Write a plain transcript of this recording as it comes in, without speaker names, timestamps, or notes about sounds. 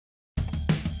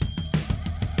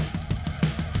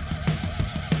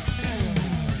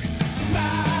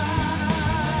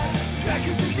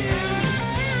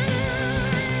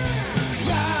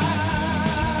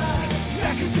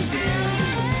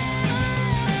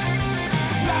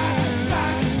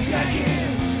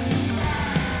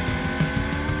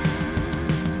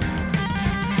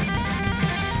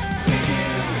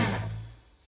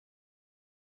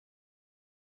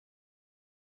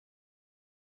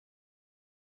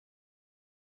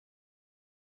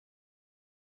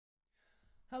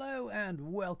Hello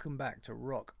and welcome back to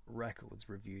Rock Records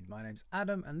Reviewed. My name's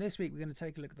Adam, and this week we're going to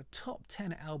take a look at the top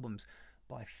 10 albums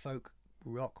by folk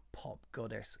rock pop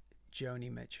goddess Joni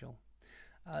Mitchell.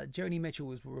 Joni Mitchell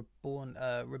was born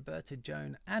Roberta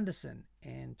Joan Anderson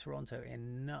in Toronto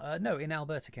in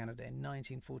Alberta, Canada in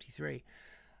 1943,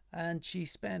 and she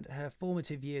spent her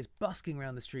formative years busking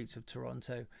around the streets of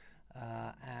Toronto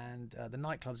and the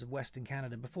nightclubs of Western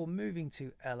Canada before moving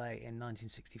to LA in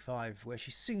 1965, where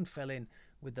she soon fell in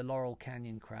with the Laurel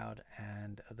Canyon crowd,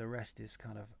 and the rest is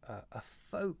kind of a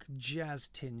folk jazz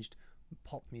tinged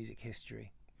pop music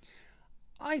history.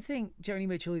 I think Joni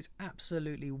Mitchell is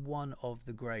absolutely one of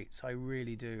the greats. I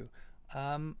really do.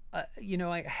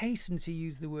 I hasten to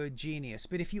use the word genius,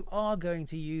 but if you are going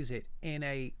to use it in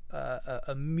a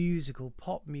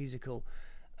pop musical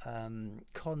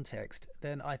context,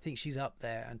 then I think she's up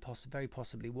there and very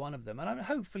possibly one of them. And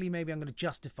hopefully maybe I'm going to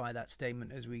justify that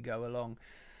statement as we go along.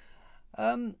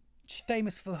 She's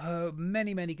famous for her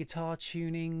many guitar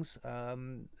tunings,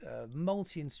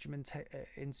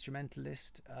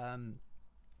 multi-instrumentalist,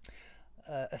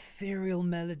 ethereal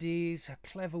melodies, her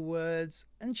clever words,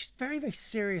 and she's very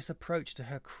serious approach to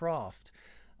her craft.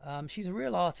 She's a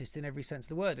real artist in every sense of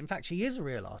the word. In fact, she is a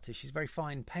real artist. She's a very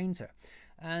fine painter.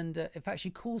 And in fact, she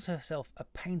calls herself a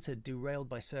painter derailed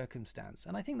by circumstance.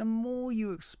 And I think the more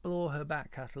you explore her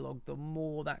back catalogue, the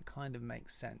more that kind of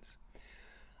makes sense.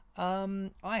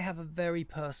 I have a very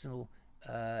personal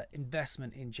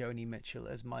investment in Joni Mitchell,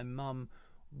 as my mum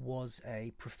was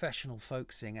a professional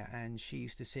folk singer and she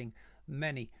used to sing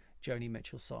many Joni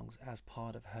Mitchell songs as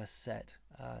part of her set.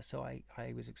 So I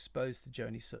was exposed to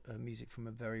Joni's music from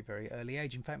a very early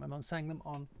age. In fact, my mum sang them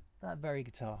on that very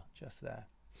guitar just there.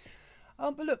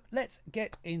 But look, let's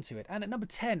get into it. And at number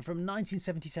 10 from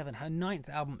 1977, her ninth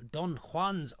album, Don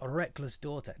Juan's Reckless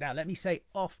Daughter. Now, let me say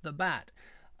off the bat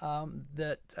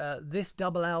that this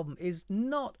double album is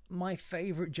not my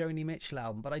favourite Joni Mitchell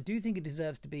album, but I do think it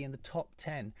deserves to be in the top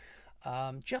 10,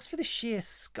 just for the sheer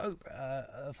scope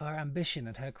of her ambition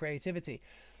and her creativity.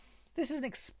 This is an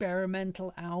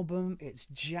experimental album. It's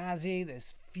jazzy.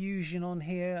 There's fusion on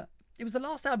here. It was the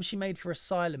last album she made for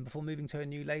Asylum before moving to her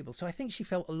new label, so I think she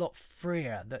felt a lot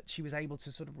freer, that she was able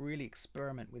to sort of really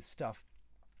experiment with stuff.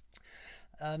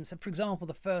 So, for example,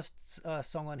 the first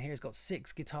song on here has got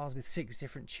 6 guitars with 6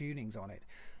 different tunings on it.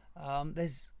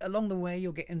 There's along the way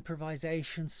you'll get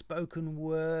improvisation, spoken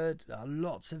word,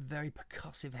 lots of very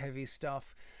percussive, heavy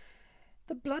stuff.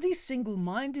 The bloody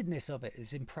single-mindedness of it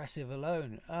is impressive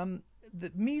alone.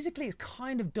 Musically, it's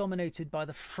kind of dominated by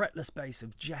the fretless bass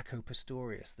of Jaco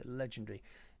Pastorius, the legendary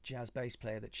jazz bass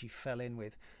player that she fell in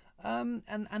with. And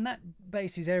that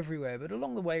bass is everywhere, but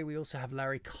along the way we also have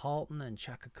Larry Carlton and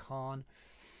Chaka Khan.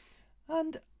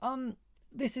 And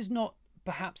this is not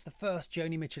perhaps the first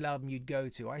Joni Mitchell album you'd go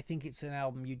to. I think it's an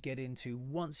album you'd get into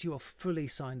once you are fully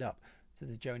signed up to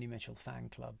the Joni Mitchell fan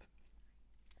club.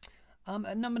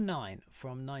 At number 9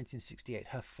 from 1968,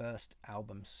 her first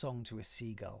album, Song to a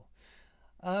Seagull.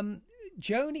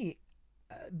 Joni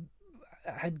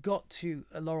had got to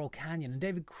Laurel Canyon, and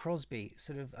David Crosby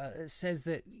sort of says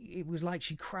that it was like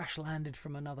she crash landed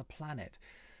from another planet.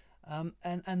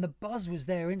 And the buzz was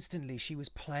there instantly. She was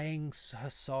playing her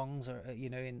songs,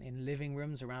 in living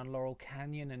rooms around Laurel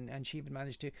Canyon, and she even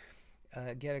managed to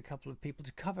get a couple of people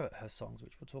to cover her songs,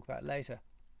 which we'll talk about later.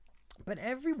 But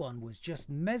everyone was just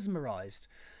mesmerized.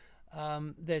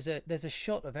 There's a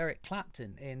shot of Eric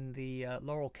Clapton in the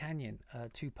Laurel Canyon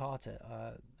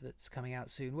two-parter that's coming out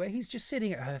soon, where he's just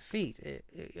sitting at her feet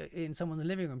in someone's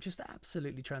living room, just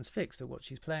absolutely transfixed at what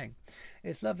she's playing.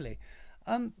 It's lovely.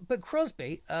 But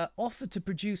Crosby offered to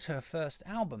produce her first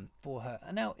album for her.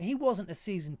 And now, he wasn't a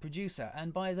seasoned producer,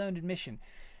 and by his own admission,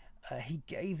 he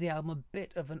gave the album a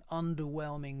bit of an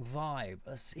underwhelming vibe.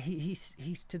 He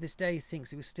to this day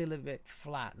thinks it was still a bit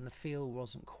flat and the feel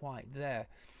wasn't quite there.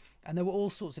 And there were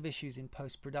all sorts of issues in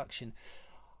post-production.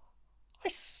 I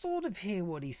sort of hear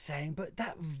what he's saying, but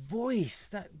that voice,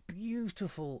 that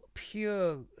beautiful,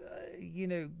 pure,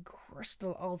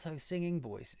 crystal alto singing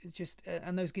voice, it's just,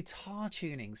 and those guitar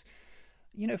tunings,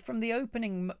 from the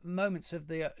opening moments of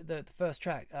the first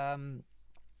track,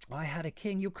 I Had a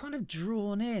King, you're kind of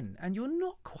drawn in and you're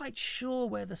not quite sure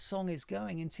where the song is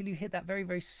going until you hit that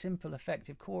very simple,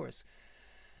 effective chorus.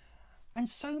 And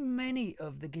so many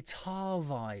of the guitar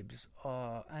vibes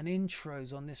and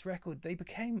intros on this record, they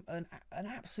became an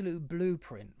absolute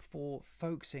blueprint for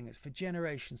folk singers for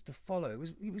generations to follow.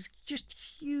 It was just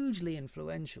hugely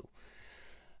influential.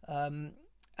 And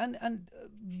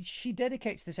She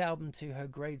dedicates this album to her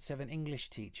grade 7 English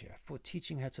teacher for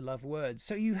teaching her to love words.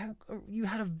 So you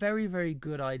had a very, very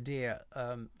good idea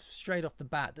straight off the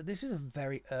bat that this was a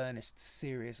very earnest,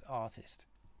 serious artist.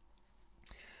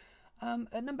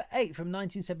 At number 8 from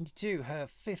 1972, her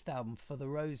 5th album, For the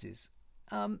Roses.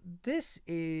 This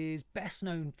is best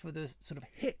known for the sort of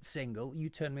hit single, You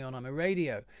Turn Me On, I'm a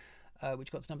Radio,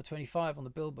 which got to number 25 on the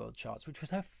Billboard charts, which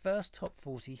was her first top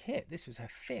 40 hit. This was her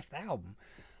 5th album.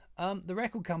 The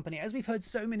record company, as we've heard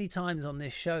so many times on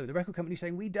this show, the record company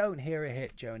saying, we don't hear a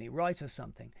hit, Joni, write us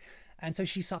something. And so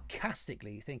she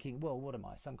sarcastically, thinking, well, what am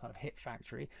I, some kind of hit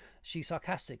factory? She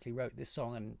sarcastically wrote this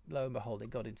song, and lo and behold,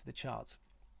 it got into the charts.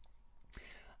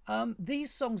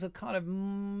 These songs are kind of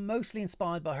mostly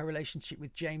inspired by her relationship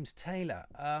with James Taylor.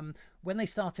 When they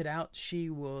started out, she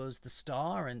was the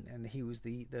star and he was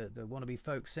the wannabe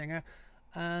folk singer.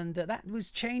 And that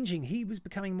was changing. He was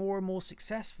becoming more and more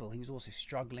successful. He was also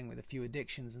struggling with a few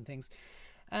addictions and things.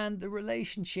 And the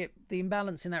relationship, the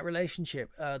imbalance in that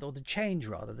relationship, or the change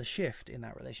rather, the shift in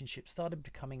that relationship started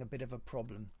becoming a bit of a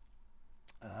problem.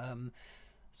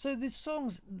 So the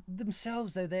songs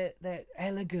themselves, they're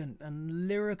elegant and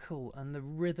lyrical, and the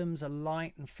rhythms are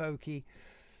light and folky.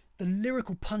 The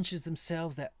lyrical punches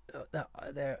themselves,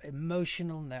 they're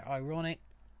emotional and they're ironic.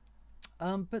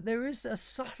 But there is a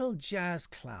subtle jazz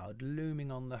cloud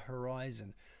looming on the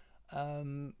horizon,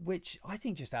 which I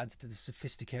think just adds to the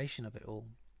sophistication of it all.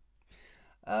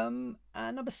 And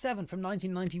number 7 from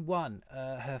 1991,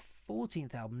 her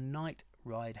 14th album, Night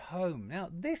Ride Home. Now,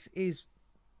 this is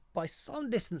by some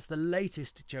distance the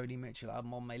latest Joni Mitchell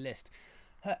album on my list.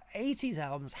 Her 80s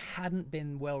albums hadn't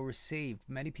been well received.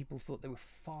 Many people thought they were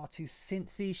far too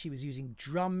synthy. She was using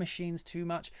drum machines too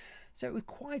much. So it was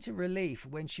quite a relief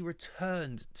when she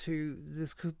returned to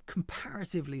this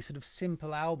comparatively sort of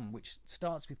simple album, which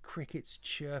starts with crickets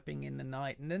chirping in the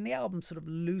night. And then the album sort of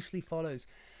loosely follows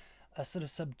a sort of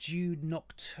subdued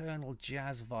nocturnal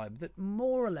jazz vibe that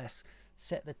more or less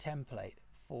set the template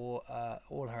for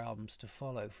all her albums to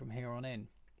follow from here on in.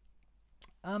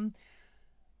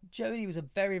 Joni was a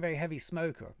very, very heavy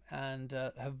smoker, and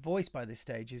her voice by this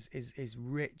stage is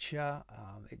richer,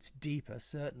 it's deeper,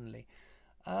 certainly.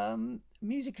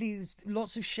 Musically, there's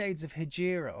lots of shades of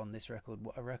Hejira on this record,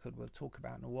 a record we'll talk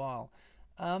about in a while.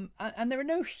 And there are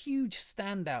no huge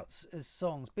standouts as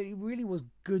songs, but it really was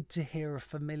good to hear a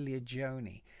familiar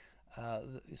Joni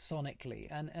sonically,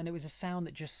 and it was a sound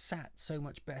that just sat so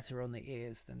much better on the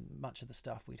ears than much of the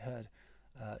stuff we'd heard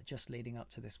just leading up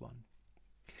to this one.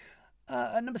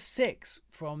 At number 6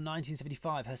 from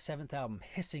 1975, her 7th album,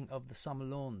 Hissing of the Summer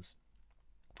Lawns.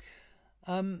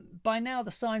 By now,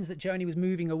 the signs that Joni was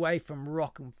moving away from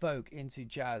rock and folk into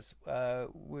jazz were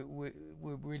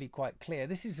really quite clear.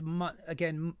 This is,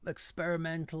 again,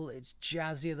 experimental. It's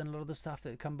jazzier than a lot of the stuff that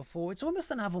had come before. It's almost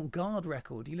an avant-garde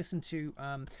record. You listen to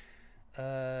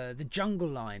the Jungle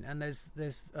Line, and there's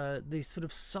these sort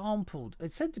of sampled,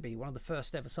 it's said to be one of the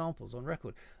first ever samples on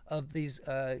record of these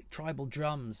tribal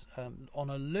drums on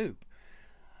a loop.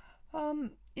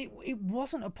 It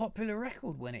wasn't a popular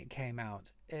record when it came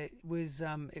out. It was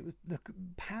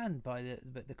panned by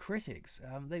the critics.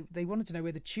 They wanted to know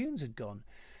where the tunes had gone.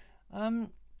 And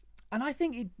I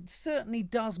think it certainly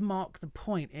does mark the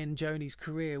point in Joni's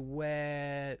career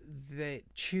where the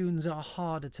tunes are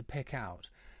harder to pick out.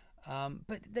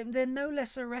 But they're no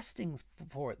less arresting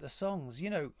for it, the songs. You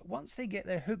know, once they get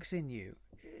their hooks in you,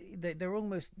 they're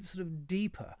almost sort of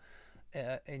deeper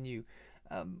in you.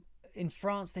 In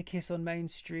France, they kiss on Main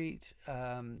Street.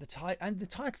 The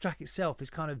title track itself is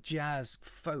kind of jazz,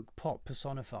 folk, pop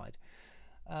personified.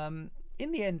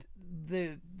 In the end,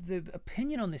 the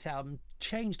opinion on this album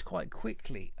changed quite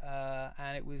quickly,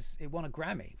 and it won a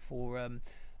Grammy for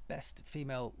best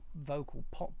female vocal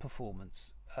pop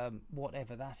performance,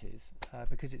 whatever that is,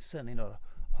 because it's certainly not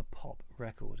a pop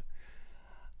record.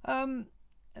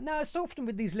 Now, it's often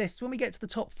with these lists, when we get to the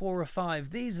top 4 or 5,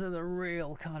 these are the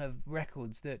real kind of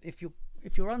records that if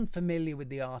you're unfamiliar with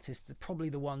the artist, they're probably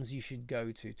the ones you should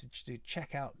go to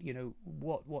check out, you know,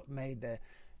 what made their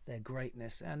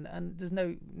greatness. And there's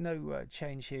no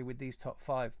change here with these top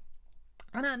 5.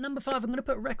 And at number 5, I'm going to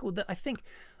put a record that I think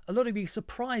a lot of you are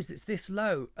surprised it's this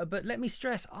low. But let me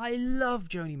stress, I love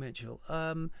Joni Mitchell.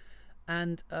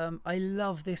 And I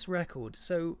love this record,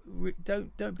 so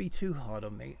don't be too hard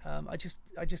on me. I just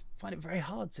find it very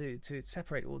hard to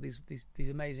separate all these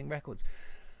amazing records.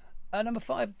 Number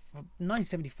 5,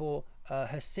 1974, her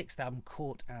 6th album,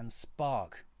 Court and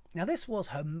Spark. Now, this was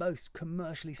her most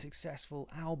commercially successful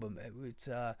album. It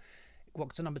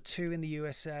got to #2 in the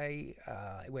USA.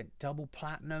 It went double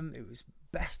platinum. It was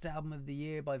best album of the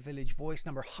year by Village Voice,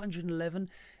 number 111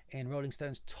 in Rolling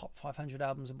Stone's top 500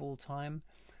 albums of all time.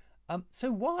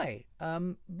 So why?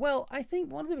 Well, I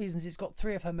think one of the reasons it's got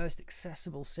 3 of her most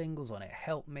accessible singles on it: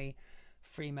 Help Me,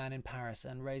 Free Man in Paris,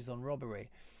 and Raised on Robbery.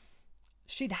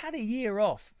 She'd had a year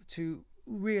off to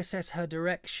reassess her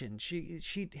direction.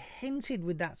 She'd hinted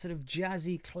with that sort of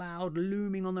jazzy cloud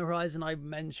looming on the horizon I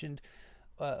mentioned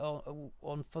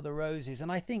on For the Roses,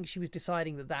 and I think she was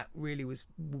deciding that really was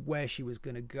where she was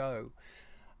going to go.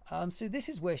 So this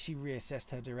is where she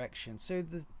reassessed her direction. So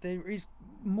there is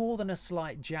more than a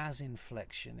slight jazz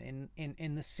inflection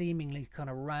in the seemingly kind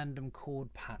of random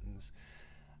chord patterns,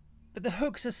 but the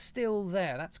hooks are still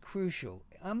there. That's crucial.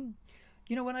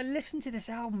 You know, when I listen to this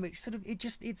album,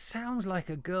 it sounds like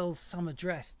a girl's summer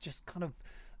dress, just kind of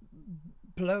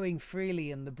blowing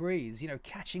freely in the breeze, you know,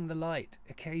 catching the light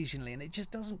occasionally, and it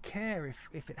just doesn't care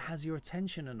if it has your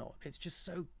attention or not. It's just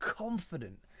so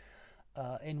confident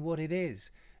in what it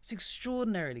is. It's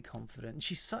extraordinarily confident, and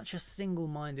she's such a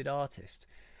single-minded artist.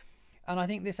 And I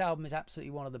think this album is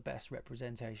absolutely one of the best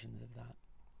representations of that,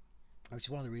 which is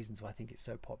one of the reasons why I think it's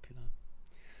so popular.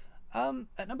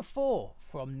 At number 4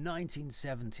 from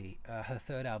 1970, her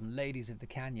third album, Ladies of the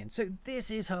Canyon. So this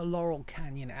is her Laurel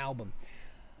Canyon album.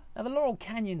 Now, the Laurel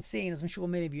Canyon scene, as I'm sure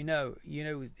many of you know,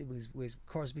 it was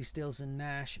Crosby, Stills and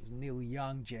Nash, it was Neil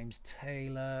Young, James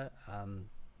Taylor,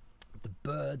 the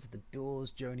Byrds, the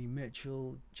Doors, Joni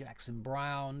Mitchell, Jackson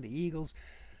Browne, the Eagles.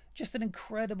 Just an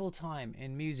incredible time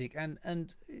in music,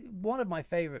 and one of my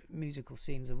favourite musical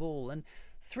scenes of all. And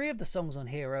 3 of the songs on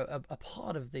here are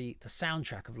part of the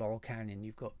soundtrack of Laurel Canyon.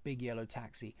 You've got Big Yellow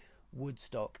Taxi,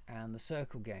 Woodstock, and The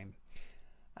Circle Game.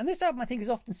 And this album, I think, is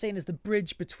often seen as the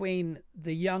bridge between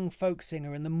the young folk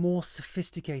singer and the more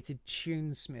sophisticated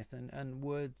tunesmith and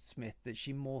wordsmith that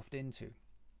she morphed into.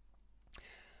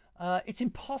 It's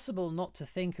impossible not to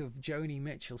think of Joni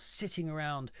Mitchell sitting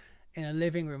around in a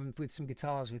living room with some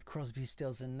guitars with Crosby,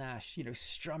 Stills and Nash, you know,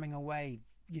 strumming away,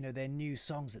 you know, their new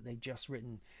songs that they've just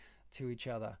written to each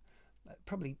other,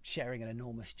 probably sharing an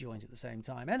enormous joint at the same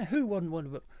time. And who wouldn't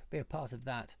want to be a part of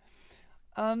that?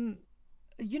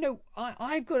 You know,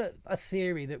 I've got a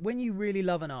theory that when you really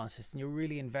love an artist and you're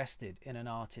really invested in an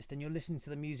artist and you're listening to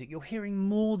the music, you're hearing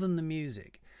more than the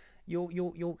music.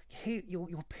 You're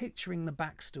picturing the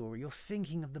backstory. You're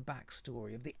thinking of the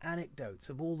backstory, of the anecdotes,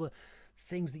 of all the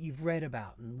things that you've read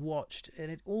about and watched,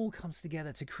 and it all comes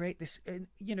together to create this,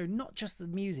 you know, not just the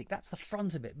music, that's the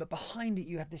front of it, but behind it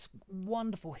you have this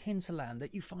wonderful hinterland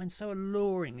that you find so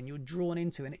alluring and you're drawn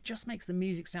into, and it just makes the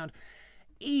music sound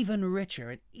even richer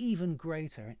and even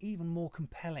greater and even more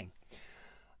compelling.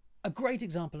 A great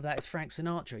example of that is Frank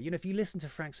Sinatra. You know, if you listen to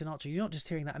Frank Sinatra, you're not just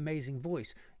hearing that amazing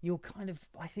voice, you're kind of,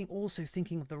 I think, also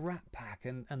thinking of the Rat Pack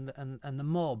and the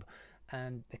Mob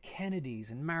and the Kennedys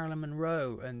and Marilyn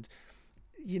Monroe and,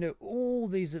 you know, all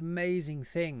these amazing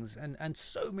things and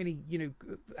so many, you know,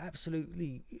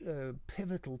 absolutely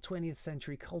pivotal 20th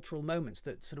century cultural moments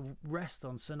that sort of rest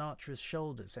on Sinatra's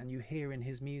shoulders and you hear in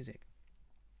his music.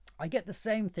 I get the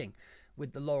same thing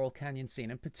with the Laurel Canyon scene,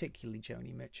 and particularly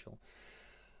Joni Mitchell.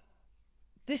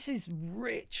 This is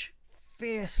rich,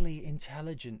 fiercely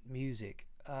intelligent music.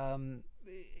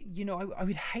 You know, I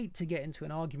would hate to get into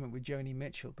an argument with Joni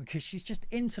Mitchell because she's just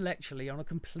intellectually on a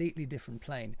completely different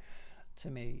plane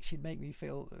to me. She'd make me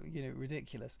feel, you know,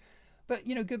 ridiculous. But,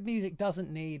 you know, good music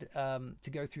doesn't need to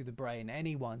go through the brain.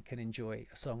 Anyone can enjoy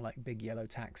a song like Big Yellow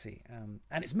Taxi and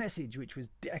its message, which was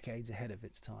decades ahead of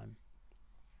its time.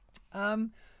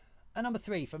 And number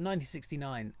 3 from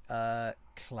 1969,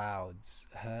 Clouds,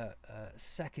 her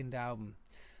second album.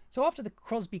 So after the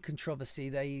Crosby controversy,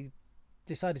 they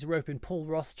decided to rope in Paul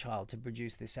Rothchild to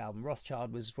produce this album.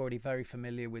 Rothchild was already very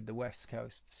familiar with the West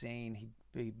Coast scene.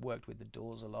 He worked with the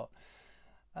Doors a lot.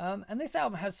 And this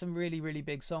album has some really, really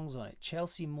big songs on it.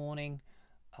 Chelsea Morning,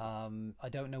 I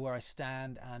Don't Know Where I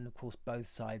Stand, and of course Both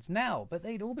Sides Now. But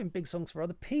they'd all been big songs for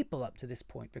other people up to this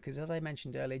point because, as I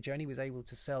mentioned earlier, Joni was able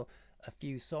to sell a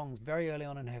few songs very early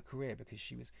on in her career because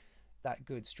she was that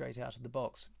good straight out of the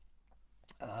box.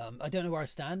 I Don't Know Where I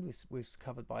Stand was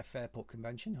covered by Fairport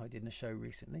Convention, who I did in a show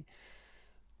recently.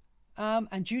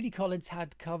 And Judy Collins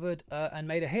had covered and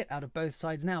made a hit out of Both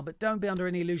Sides Now. But don't be under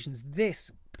any illusions.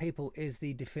 This, people, is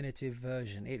the definitive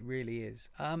version. It really is.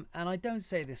 And I don't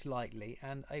say this lightly,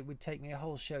 and it would take me a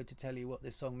whole show to tell you what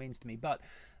this song means to me. But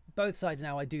Both Sides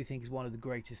Now, I do think, is one of the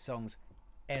greatest songs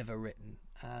ever written.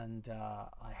 And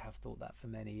I have thought that for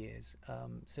many years.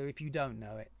 So if you don't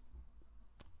know it,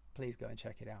 please go and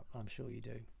check it out. I'm sure you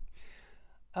do.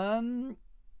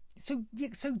 so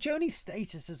Joni's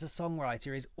status as a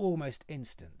songwriter is almost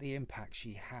instant. The impact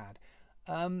she had,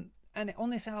 and on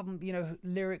this album,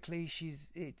 lyrically,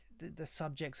 the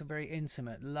subjects are very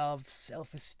intimate: love,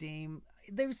 self-esteem.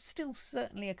 There's still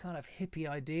certainly a kind of hippie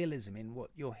idealism in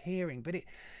what you're hearing, but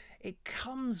it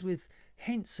comes with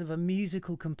hints of a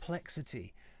musical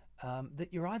complexity that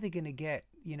you're either going to get,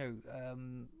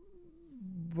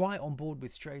 right on board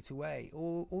with straight away,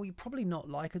 or you probably not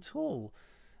like at all.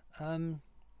 And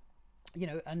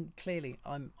clearly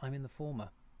I'm in the former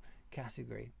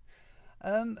category.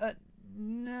 At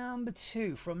number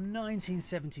 2 from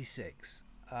 1976,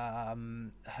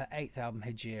 her 8th album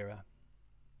Hejira.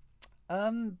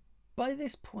 By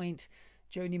this point,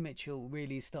 Joni Mitchell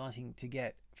really is starting to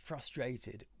get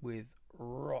frustrated with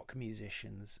rock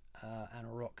musicians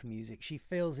and rock music. She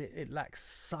feels it lacks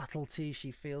subtlety.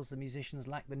 She feels the musicians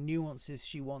lack the nuances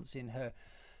she wants in her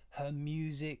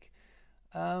music,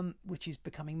 which is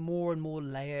becoming more and more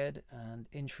layered and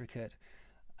intricate.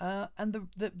 And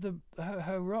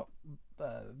her rock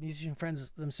musician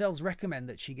friends themselves recommend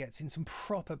that she gets in some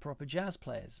proper jazz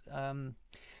players.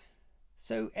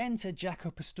 So enter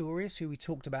Jaco Pastorius, who we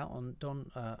talked about on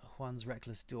Don Juan's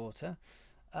Reckless Daughter.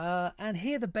 And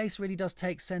here the bass really does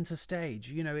take center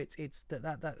stage. It's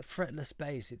that fretless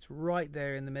bass. It's right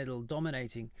there in the middle,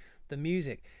 dominating the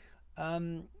music.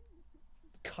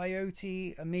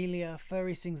 Coyote, Amelia,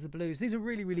 Furry Sings the Blues. These are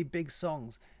really, really big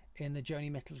songs in the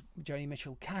Joni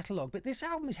Mitchell catalogue. But this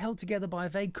album is held together by a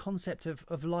vague concept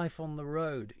of life on the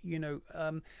road.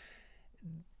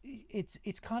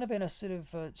 It's kind of in a sort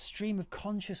of stream of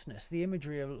consciousness. A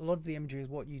lot of the imagery is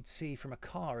what you'd see from a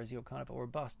car as you're or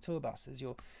a tour bus as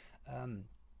you're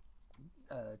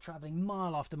traveling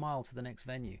mile after mile to the next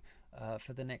venue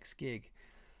for the next gig.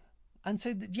 And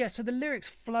so the lyrics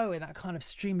flow in that kind of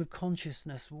stream of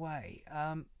consciousness way,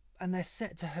 and they're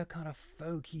set to her kind of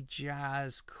folky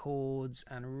jazz chords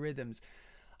and rhythms.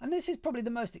 And this is probably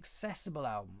the most accessible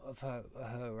album of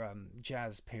her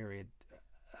jazz period.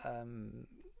 And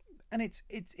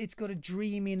it's got a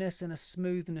dreaminess and a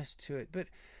smoothness to it, but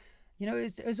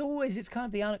as always, it's kind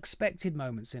of the unexpected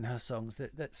moments in her songs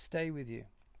that stay with you.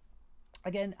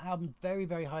 Again, album very,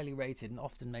 very highly rated and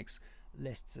often makes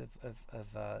lists of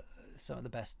some of the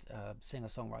best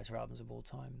singer-songwriter albums of all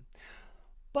time.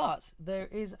 But there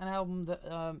is an album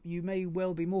that you may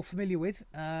well be more familiar with,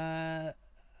 and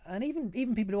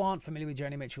even people who aren't familiar with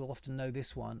Joni Mitchell often know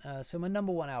this one. So my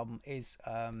number 1 album is,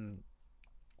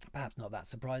 perhaps not that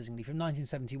surprisingly, from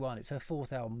 1971. It's her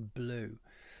 4th album, Blue.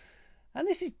 And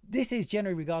this is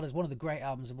generally regarded as one of the great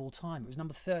albums of all time. It was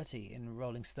number 30 in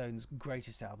Rolling Stone's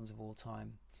greatest albums of all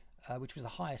time, which was the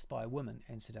highest by a woman,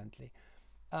 incidentally.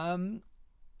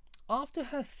 After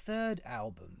her 3rd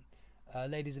album,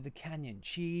 Ladies of the Canyon,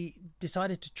 she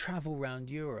decided to travel around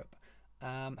Europe.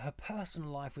 Her personal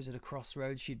life was at a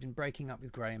crossroads. She'd been breaking up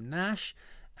with Graham Nash,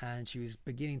 and she was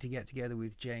beginning to get together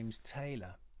with James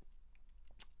Taylor.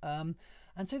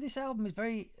 And so this album is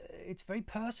very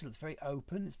personal. It's very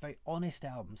open. It's a very honest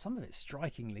album. Some of it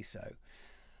strikingly so.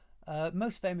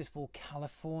 Most famous for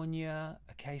California,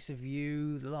 A Case of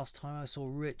You, The Last Time I Saw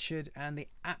Richard, and the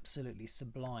absolutely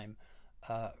sublime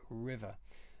River.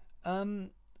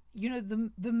 The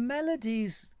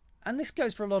melodies, and this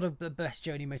goes for a lot of the best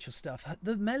Joni Mitchell stuff,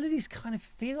 the melodies kind of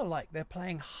feel like they're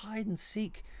playing hide and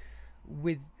seek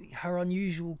with her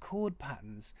unusual chord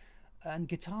patterns and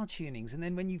guitar tunings, and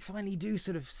then when you finally do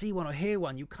sort of see one or hear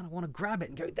one, you kind of want to grab it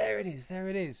and go, there it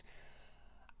is.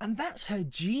 And that's her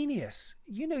genius.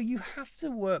 You have to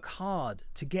work hard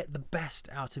to get the best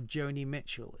out of Joni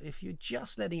Mitchell. If you're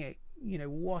just letting it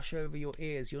wash over your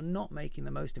ears, you're not making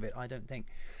the most of it, I don't think.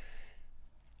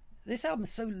 This album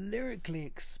is so lyrically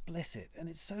explicit, and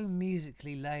it's so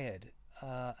musically layered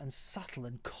and subtle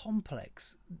and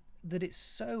complex, that it's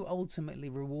so ultimately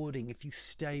rewarding if you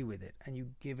stay with it and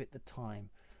you give it the time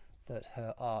that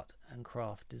her art and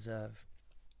craft deserve.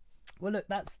 Well, look,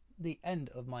 that's the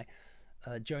end of my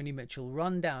Joni Mitchell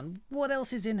rundown. What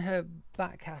else is in her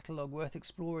back catalogue worth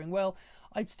exploring? Well,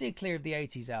 I'd steer clear of the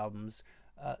 80s albums.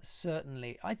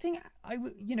 Certainly, I think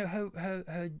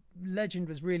her legend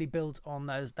was really built on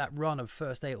that run of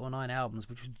first 8 or 9 albums,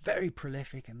 which was very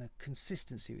prolific, and the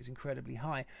consistency was incredibly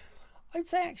high. I'd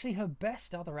say actually her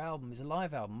best other album is a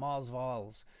live album, Mars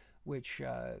Vials, which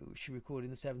she recorded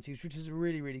in the 70s, which is a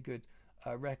really, really good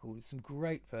record with some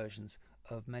great versions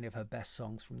of many of her best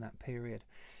songs from that period.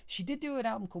 She did do an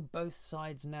album called Both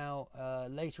Sides Now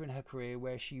later in her career,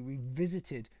 where she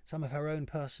revisited some of her own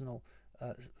personal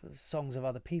songs of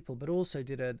other people, but also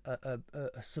did a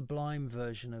sublime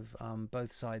version of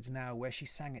Both Sides Now, where she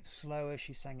sang it slower,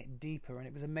 she sang it deeper, and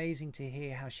it was amazing to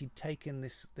hear how she'd taken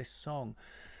this song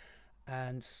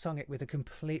and sung it with a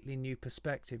completely new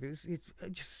perspective. It's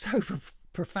just so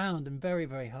profound and very,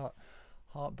 very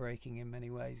heartbreaking in many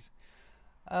ways.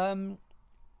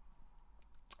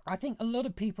 I think a lot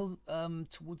of people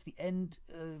towards the end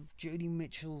of Joni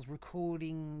Mitchell's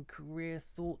recording career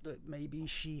thought that maybe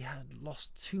she had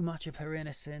lost too much of her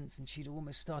innocence and she'd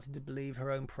almost started to believe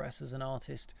her own press as an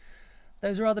artist.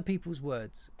 Those are other people's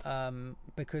words,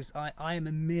 because I am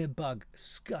a mere bug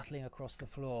scuttling across the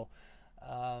floor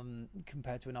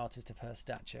compared to an artist of her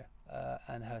stature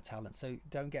and her talent. So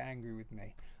don't get angry with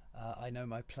me. I know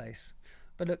my place.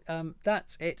 But look,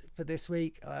 that's it for this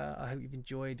week. I hope you've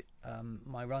enjoyed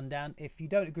my rundown. If you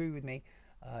don't agree with me,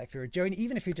 if you're a Joni,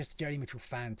 even if you're just a Joni Mitchell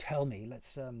fan, tell me.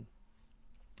 Let's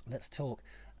talk.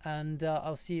 And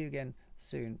I'll see you again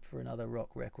soon for another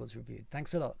Rock Records review.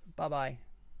 Thanks a lot. Bye bye.